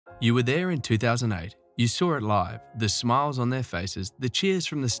You were there in 2008. You saw it live, the smiles on their faces, the cheers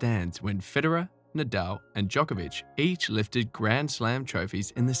from the stands when Federer, Nadal and Djokovic each lifted Grand Slam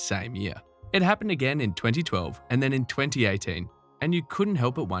trophies in the same year. It happened again in 2012 and then in 2018, and you couldn't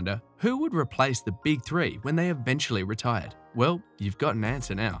help but wonder who would replace the big three when they eventually retired. Well, you've got an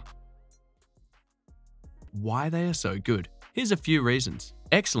answer now. Why they are so good. Here's a few reasons.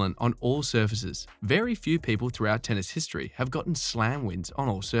 Excellent on all surfaces. Very few people throughout tennis history have gotten slam wins on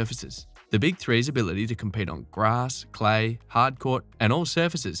all surfaces. The Big Three's ability to compete on grass, clay, hard court, and all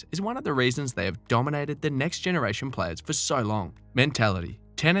surfaces is one of the reasons they have dominated the next generation players for so long. Mentality.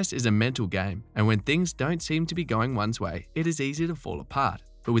 Tennis is a mental game, and when things don't seem to be going one's way, it is easy to fall apart.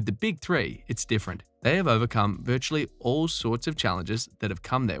 But with the Big Three, it's different. They have overcome virtually all sorts of challenges that have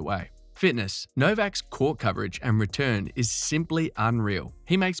come their way. Fitness. Novak's court coverage and return is simply unreal.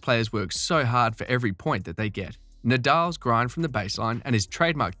 He makes players work so hard for every point that they get. Nadal's grind from the baseline and his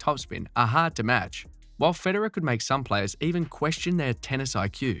trademark topspin are hard to match, while Federer could make some players even question their tennis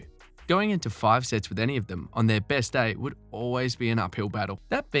IQ. Going into 5 sets with any of them on their best day would always be an uphill battle.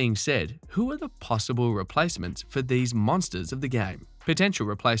 That being said, who are the possible replacements for these monsters of the game? Potential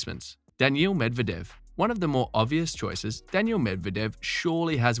replacements. Daniil Medvedev. One of the more obvious choices, Daniil Medvedev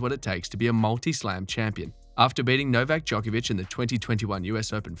surely has what it takes to be a multi-slam champion. After beating Novak Djokovic in the 2021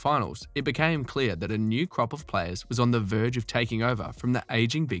 US Open Finals, it became clear that a new crop of players was on the verge of taking over from the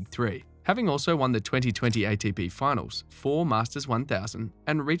aging Big Three. Having also won the 2020 ATP Finals, 4 Masters 1000,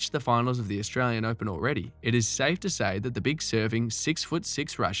 and reached the finals of the Australian Open already, it is safe to say that the big serving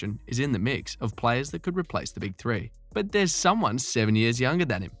 6'6" Russian is in the mix of players that could replace the Big Three. But there's someone 7 years younger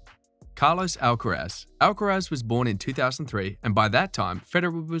than him. Carlos Alcaraz. Alcaraz was born in 2003, and by that time,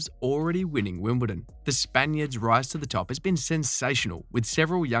 Federer was already winning Wimbledon. The Spaniard's rise to the top has been sensational, with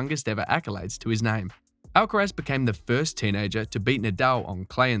several youngest ever accolades to his name. Alcaraz became the first teenager to beat Nadal on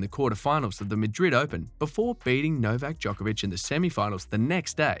clay in the quarterfinals of the Madrid Open before beating Novak Djokovic in the semifinals the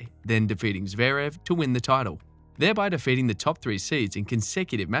next day, then defeating Zverev to win the title, thereby defeating the top 3 seeds in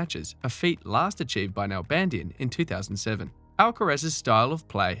consecutive matches, a feat last achieved by Nalbandian in 2007. Alcaraz's style of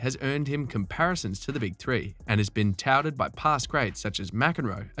play has earned him comparisons to the Big Three and has been touted by past greats such as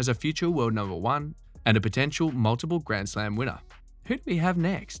McEnroe as a future world #1 and a potential multiple Grand Slam winner. Who do we have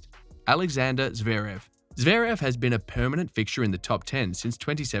next? Alexander Zverev. Zverev has been a permanent fixture in the top 10 since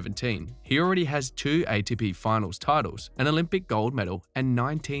 2017. He already has 2 ATP Finals titles, an Olympic gold medal, and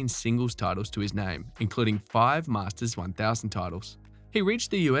 19 singles titles to his name, including 5 Masters 1000 titles. He reached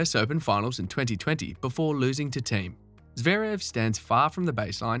the US Open Finals in 2020 before losing to Thiem. Zverev stands far from the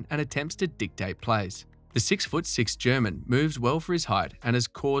baseline and attempts to dictate plays. The 6'6" German moves well for his height and has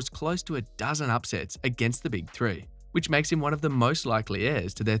caused close to a dozen upsets against the Big Three, which makes him one of the most likely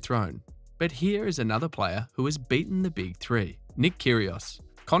heirs to their throne. But here is another player who has beaten the Big Three, Nick Kyrgios.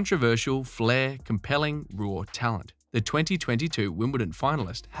 Controversial, flair, compelling, raw talent. The 2022 Wimbledon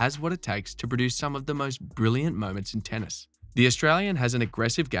finalist has what it takes to produce some of the most brilliant moments in tennis. The Australian has an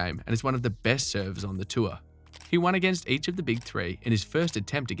aggressive game and is one of the best servers on the tour. He won against each of the Big Three in his first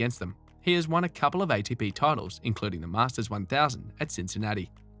attempt against them. He has won a couple of ATP titles, including the Masters 1000 at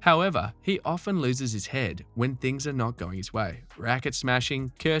Cincinnati. However, he often loses his head when things are not going his way. Racket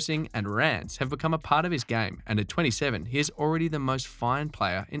smashing, cursing, and rants have become a part of his game, and at 27, he is already the most fine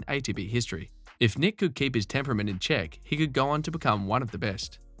player in ATP history. If Nick could keep his temperament in check, he could go on to become one of the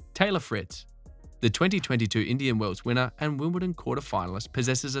best. Taylor Fritz. The 2022 Indian Wells winner and Wimbledon quarter-finalist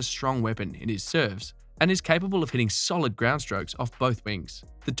possesses a strong weapon in his serves and is capable of hitting solid ground strokes off both wings.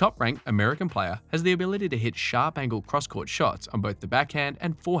 The top-ranked American player has the ability to hit sharp-angle cross-court shots on both the backhand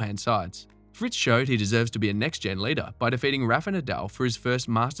and forehand sides. Fritz showed he deserves to be a next-gen leader by defeating Rafael Nadal for his first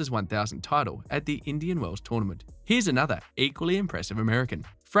Masters 1000 title at the Indian Wells tournament. Here's another equally impressive American,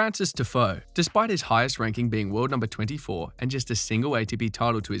 Frances Tiafoe. Despite his highest ranking being world number 24 and just a single ATP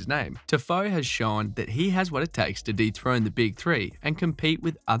title to his name, Tiafoe has shown that he has what it takes to dethrone the Big Three and compete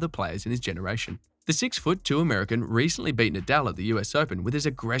with other players in his generation. The 6'2" American recently beat Nadal at the US Open with his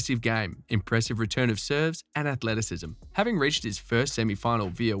aggressive game, impressive return of serves, and athleticism. Having reached his first semi-final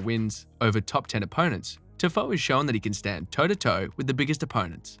via wins over top 10 opponents, Tiafoe has shown that he can stand toe-to-toe with the biggest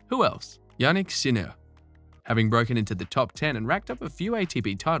opponents. Who else? Jannik Sinner. Having broken into the top 10 and racked up a few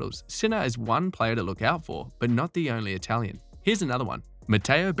ATP titles, Sinner is one player to look out for, but not the only Italian. Here's another one,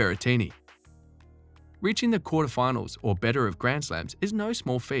 Matteo Berrettini. Reaching the quarterfinals or better of Grand Slams is no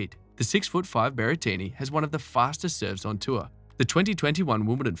small feat. The 6'5" Berrettini has one of the fastest serves on tour. The 2021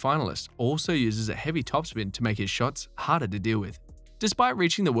 Wimbledon finalist also uses a heavy topspin to make his shots harder to deal with. Despite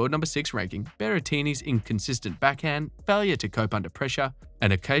reaching the world #6 ranking, Berrettini's inconsistent backhand, failure to cope under pressure,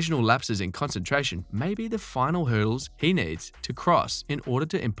 and occasional lapses in concentration may be the final hurdles he needs to cross in order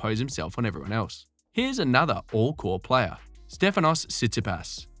to impose himself on everyone else. Here's another all-court player, Stefanos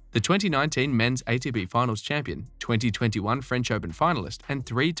Tsitsipas. The 2019 Men's ATP Finals champion, 2021 French Open finalist, and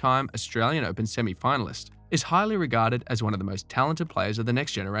 3-time Australian Open semi-finalist, is highly regarded as one of the most talented players of the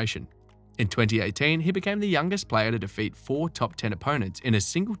next generation. In 2018, he became the youngest player to defeat 4 top 10 opponents in a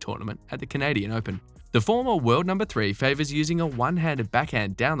single tournament at the Canadian Open. The former world #3 favours using a one-handed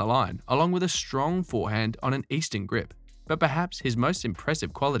backhand down the line, along with a strong forehand on an Eastern grip. But perhaps his most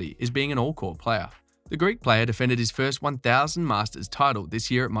impressive quality is being an all-court player. The Greek player defended his first 1000 Masters title this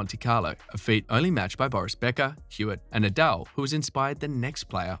year at Monte Carlo, a feat only matched by Boris Becker, Hubert, and Nadal, who has inspired the next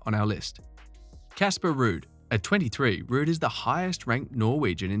player on our list. Casper Ruud. At 23, Ruud is the highest-ranked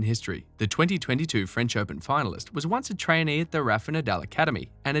Norwegian in history. The 2022 French Open finalist was once a trainee at the Rafa Nadal Academy,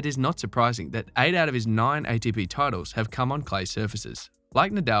 and it is not surprising that 8 out of his 9 ATP titles have come on clay surfaces.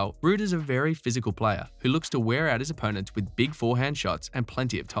 Like Nadal, Ruud is a very physical player who looks to wear out his opponents with big forehand shots and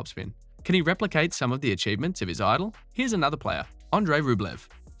plenty of topspin. Can he replicate some of the achievements of his idol? Here's another player, Andrey Rublev.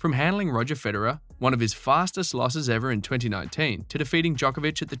 From handling Roger Federer, one of his fastest losses ever in 2019, to defeating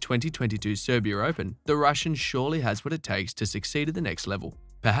Djokovic at the 2022 Serbia Open, the Russian surely has what it takes to succeed at the next level.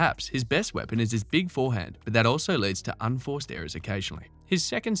 Perhaps his best weapon is his big forehand, but that also leads to unforced errors occasionally. His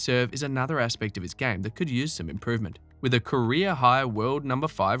second serve is another aspect of his game that could use some improvement. With a career-high world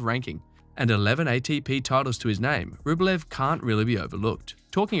 #5 ranking and 11 ATP titles to his name, Rublev can't really be overlooked.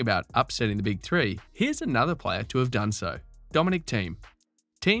 Talking about upsetting the big 3, here's another player to have done so, Dominic Thiem.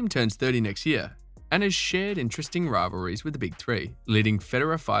 Thiem turns 30 next year and has shared interesting rivalries with the big 3, leading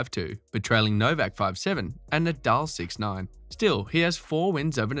Federer 5-2, but trailing Novak 5-7 and Nadal 6-9. Still, he has 4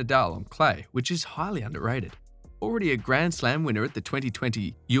 wins over Nadal on clay, which is highly underrated. Already a Grand Slam winner at the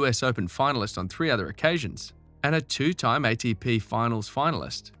 2020 US Open finalist on 3 other occasions, and a 2-time ATP Finals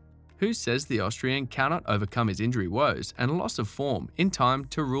finalist. Who says the Austrian cannot overcome his injury woes and loss of form in time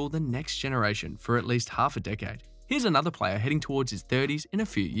to rule the next generation for at least half a decade? Here's another player heading towards his 30s in a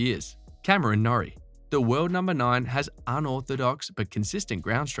few years, Norrie. The world #9 has unorthodox but consistent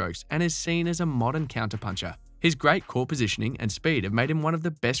ground strokes and is seen as a modern counterpuncher. His great court positioning and speed have made him one of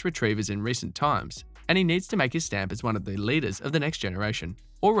the best retrievers in recent times, and he needs to make his stamp as one of the leaders of the next generation.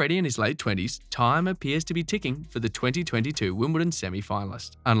 Already in his late 20s, time appears to be ticking for the 2022 Wimbledon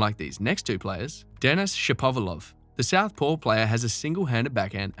semi-finalist. Unlike these next 2 players, Denis Shapovalov. The southpaw player has a single-handed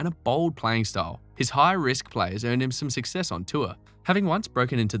backhand and a bold playing style. His high-risk play has earned him some success on tour, having once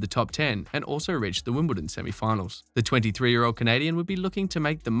broken into the top 10 and also reached the Wimbledon semi-finals. The 23-year-old Canadian would be looking to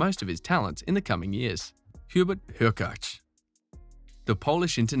make the most of his talents in the coming years. Hurkacz. The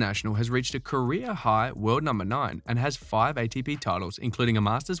Polish international has reached a career-high world #9 and has 5 ATP titles, including a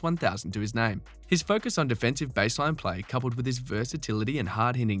Masters 1000 to his name. His focus on defensive baseline play, coupled with his versatility and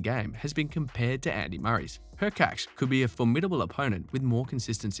hard-hitting game, has been compared to Andy Murray's. Hurkacz could be a formidable opponent with more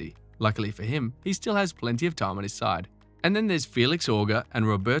consistency. Luckily for him, he still has plenty of time on his side. And then there's Felix Auger and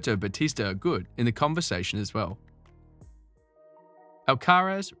Roberto Bautista Agut in the conversation as well.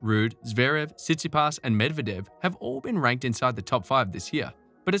 Alcaraz, Ruud, Zverev, Tsitsipas, and Medvedev have all been ranked inside the top 5 this year.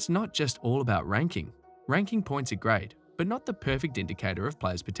 But it's not just all about ranking. Ranking points are great, but not the perfect indicator of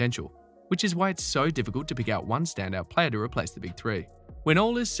players' potential, which is why it's so difficult to pick out one standout player to replace the big 3. When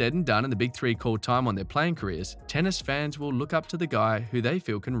all is said and done and the big 3 call time on their playing careers, tennis fans will look up to the guy who they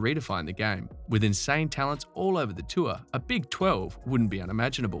feel can redefine the game. With insane talents all over the tour, a Big 12 wouldn't be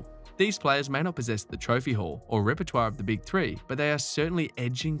unimaginable. These players may not possess the trophy haul or repertoire of the big 3, but they are certainly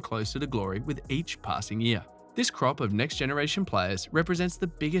edging closer to glory with each passing year. This crop of next-generation players represents the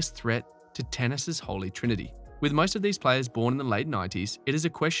biggest threat to tennis's holy trinity. With most of these players born in the late 90s, it is a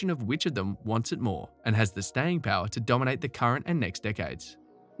question of which of them wants it more and has the staying power to dominate the current and next decades.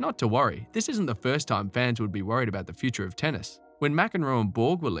 Not to worry, this isn't the first time fans would be worried about the future of tennis. When McEnroe and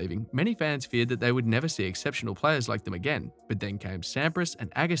Borg were leaving, many fans feared that they would never see exceptional players like them again, but then came Sampras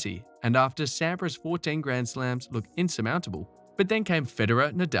and Agassi, and after Sampras' 14 Grand Slams looked insurmountable, but then came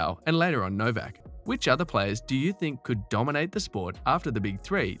Federer, Nadal, and later on Novak. Which other players do you think could dominate the sport after the big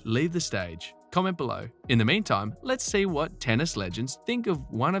 3 leave the stage? Comment below. In the meantime, let's see what tennis legends think of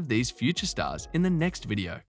one of these future stars in the next video.